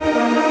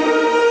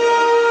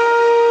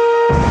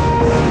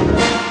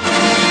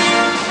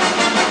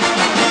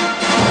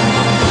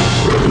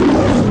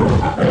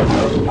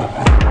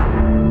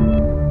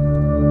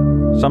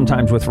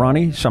Sometimes with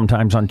Ronnie,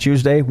 sometimes on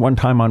Tuesday, one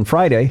time on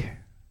Friday.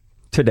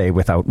 Today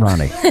without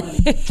Ronnie.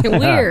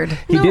 Weird.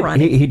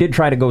 He did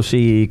try to go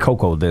see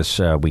Coco this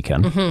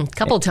weekend.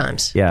 Couple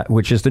times. Yeah,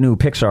 which is the new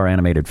Pixar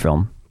animated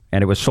film.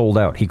 And it was sold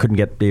out. He couldn't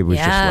get, it was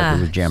just like,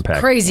 it was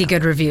jam-packed. Crazy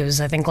good reviews.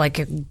 I think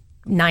like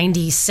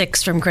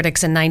 96 from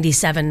critics and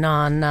 97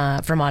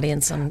 from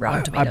audience on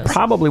Rotten Tomatoes. I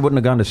probably wouldn't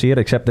have gone to see it,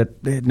 except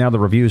that now the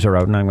reviews are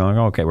out and I'm going,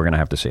 okay, we're going to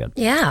have to see it.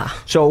 Yeah.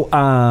 So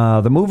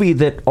the movie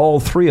that all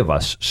three of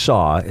us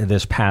saw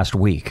this past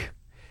week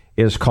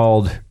is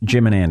called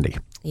Jim and Andy.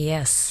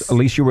 Yes. At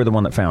least you were the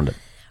one that found it.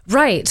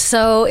 Right.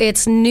 So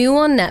it's new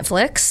on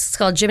Netflix. It's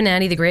called Jim and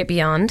Andy, The Great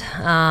Beyond.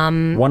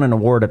 Won an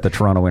award at the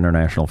Toronto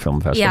International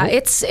Film Festival. Yeah,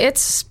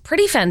 it's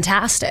pretty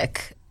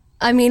fantastic.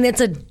 I mean,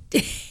 it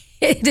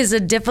is a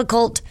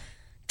difficult,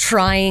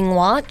 trying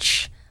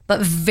watch,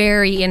 but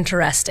very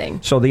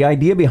interesting. So the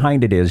idea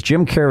behind it is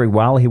Jim Carrey,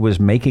 while he was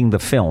making the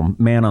film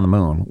Man on the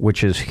Moon,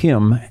 which is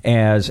him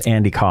as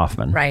Andy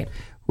Kaufman, right,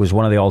 was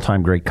one of the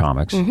all-time great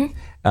comics.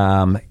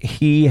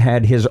 He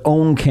had his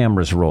own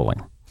cameras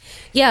rolling.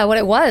 Yeah, what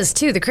it was,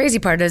 too, the crazy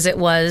part is it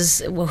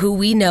was who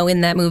we know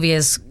in that movie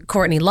as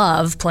Courtney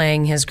Love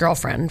playing his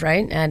girlfriend,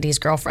 right? Andy's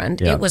girlfriend.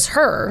 Yeah. It was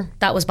her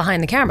that was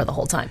behind the camera the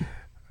whole time.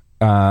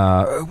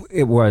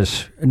 It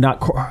was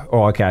not...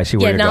 okay, I see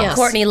where you're going. Yeah, not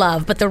Courtney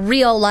Love, but the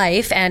real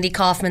life Andy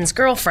Kaufman's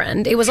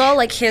girlfriend. It was all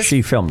like his...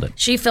 She filmed it.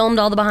 She filmed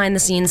all the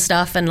behind-the-scenes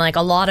stuff, and like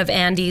a lot of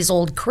Andy's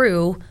old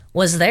crew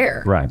was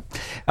there. Right.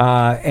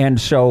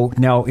 And so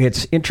now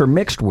it's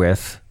intermixed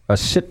with a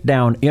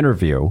sit-down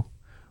interview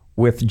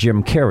with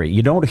Jim Carrey.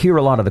 You don't hear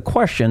a lot of the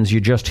questions, you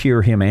just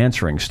hear him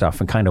answering stuff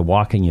and kind of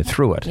walking you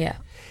through it. Yeah.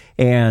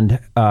 And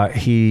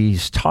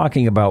he's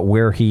talking about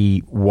where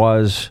he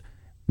was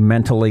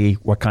mentally,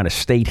 what kind of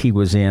state he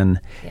was in,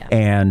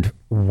 and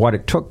what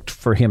it took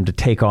for him to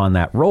take on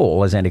that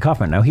role as Andy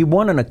Kaufman. Now, he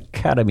won an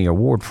Academy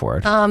Award for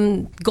it.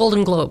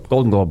 Golden Globe.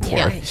 Golden Globe for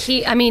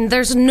it. I mean,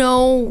 there's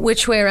no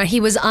which way around.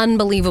 He was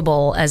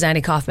unbelievable as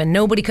Andy Kaufman.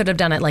 Nobody could have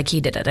done it like he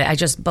did it. I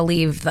just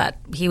believe that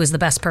he was the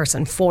best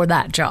person for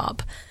that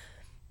job.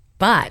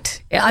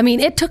 But, I mean,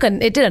 it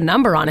did a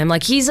number on him.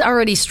 Like, he's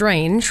already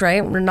strange,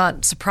 right? We're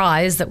not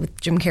surprised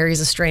that Jim Carrey's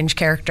a strange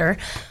character.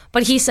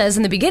 But he says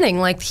in the beginning,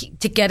 like,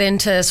 to get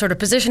into sort of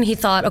position, he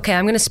thought, okay,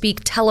 I'm going to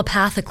speak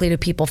telepathically to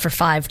people for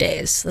 5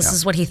 days. This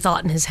is what he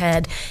thought in his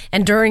head.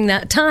 And during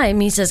that time,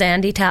 he says,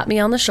 Andy tapped me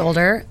on the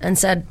shoulder and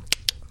said,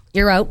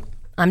 you're out.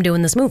 I'm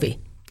doing this movie.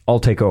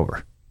 I'll take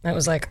over. I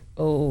was like,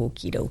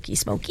 okie dokie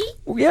smoky.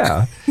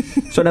 Yeah.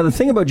 So now the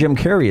thing about Jim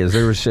Carrey is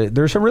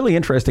there's a really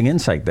interesting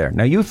insight there.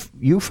 Now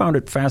you found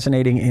it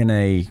fascinating in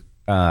a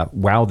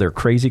wow, they're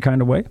crazy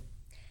kind of way.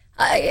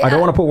 I don't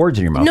want to put words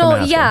in your mouth.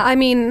 No, yeah. I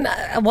mean,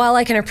 while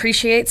I can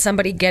appreciate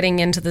somebody getting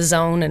into the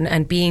zone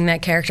and being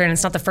that character, and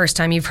it's not the first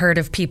time you've heard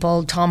of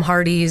people, Tom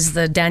Hardy's,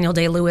 the Daniel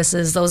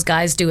Day-Lewis's, those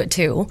guys do it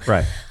too.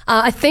 Right.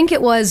 I think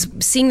it was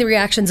seeing the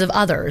reactions of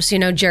others. You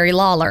know, Jerry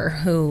Lawler,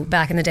 who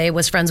back in the day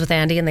was friends with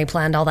Andy and they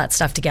planned all that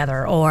stuff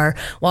together, or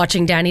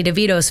watching Danny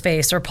DeVito's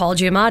face or Paul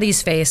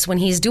Giamatti's face when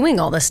he's doing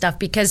all this stuff,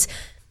 because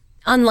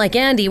unlike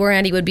Andy, where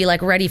Andy would be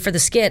like ready for the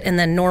skit and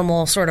then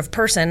normal sort of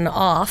person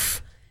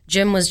off,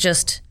 Jim was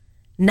just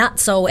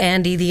not so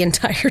Andy the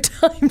entire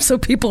time. So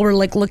people were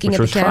like looking at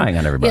the camera. Trying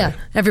on everybody. Yeah.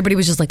 Everybody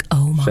was just like,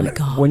 oh my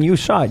God. When you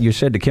saw it, you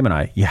said to Kim and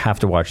I, you have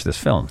to watch this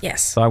film.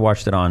 Yes. So I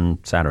watched it on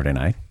Saturday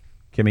night.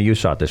 Kimmy, you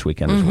saw it this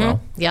weekend as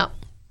well. Yeah.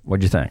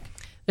 What'd you think?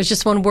 There's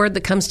just one word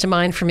that comes to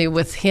mind for me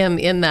with him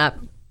in that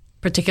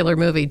particular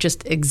movie,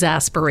 just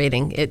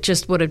exasperating. It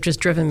just would have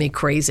just driven me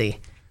crazy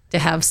to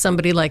have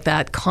somebody like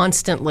that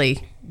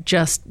constantly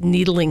just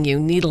needling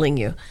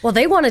you. Well,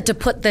 they wanted to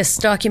put this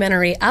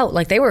documentary out.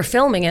 Like, they were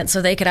filming it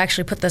so they could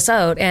actually put this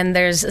out. And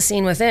there's a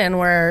scene within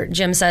where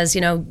Jim says,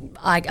 you know,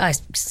 I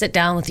sit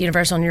down with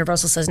Universal, and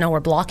Universal says, no, we're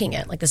blocking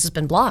it. Like, this has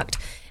been blocked.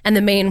 And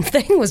the main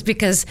thing was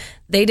because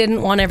they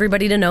didn't want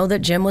everybody to know that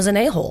Jim was an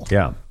a-hole.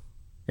 Yeah.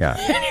 Yeah.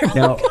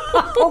 Now,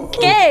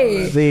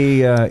 okay.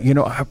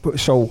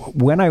 So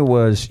when I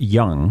was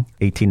young,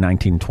 18,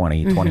 19,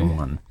 20,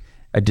 21,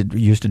 I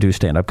used to do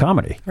stand-up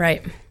comedy.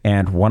 Right.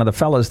 And one of the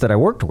fellas that I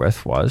worked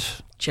with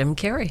was Jim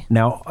Carrey.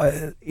 Now,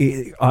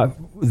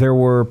 there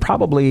were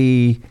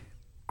probably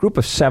a group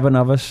of 7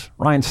 of us.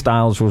 Ryan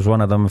Stiles was one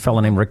of them. A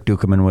fellow named Rick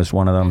Dukeman was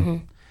one of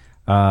them.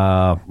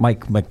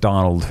 Mike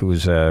McDonald,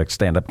 who's a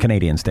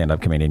Canadian stand-up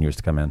comedian, used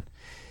to come in.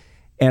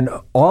 And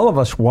all of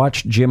us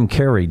watched Jim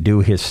Carrey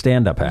do his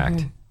stand-up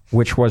act,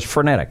 which was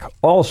frenetic.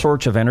 All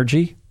sorts of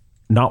energy,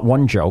 not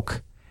one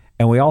joke.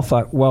 And we all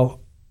thought,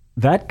 well,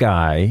 that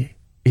guy,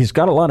 he's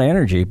got a lot of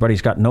energy, but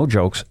he's got no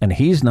jokes, and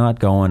he's not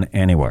going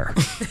anywhere.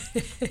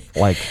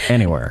 Like,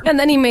 anywhere. And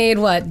then he made,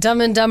 what, Dumb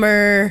and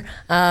Dumber,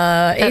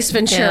 Ace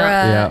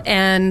Ventura,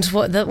 and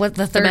what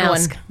the third one?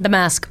 The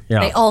Mask. Yeah.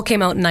 They all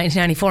came out in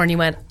 1994, and you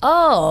went,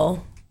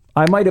 oh.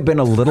 I might have been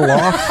a little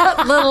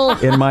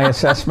off in my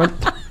assessment,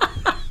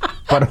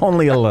 but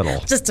only a little.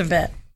 Just a bit.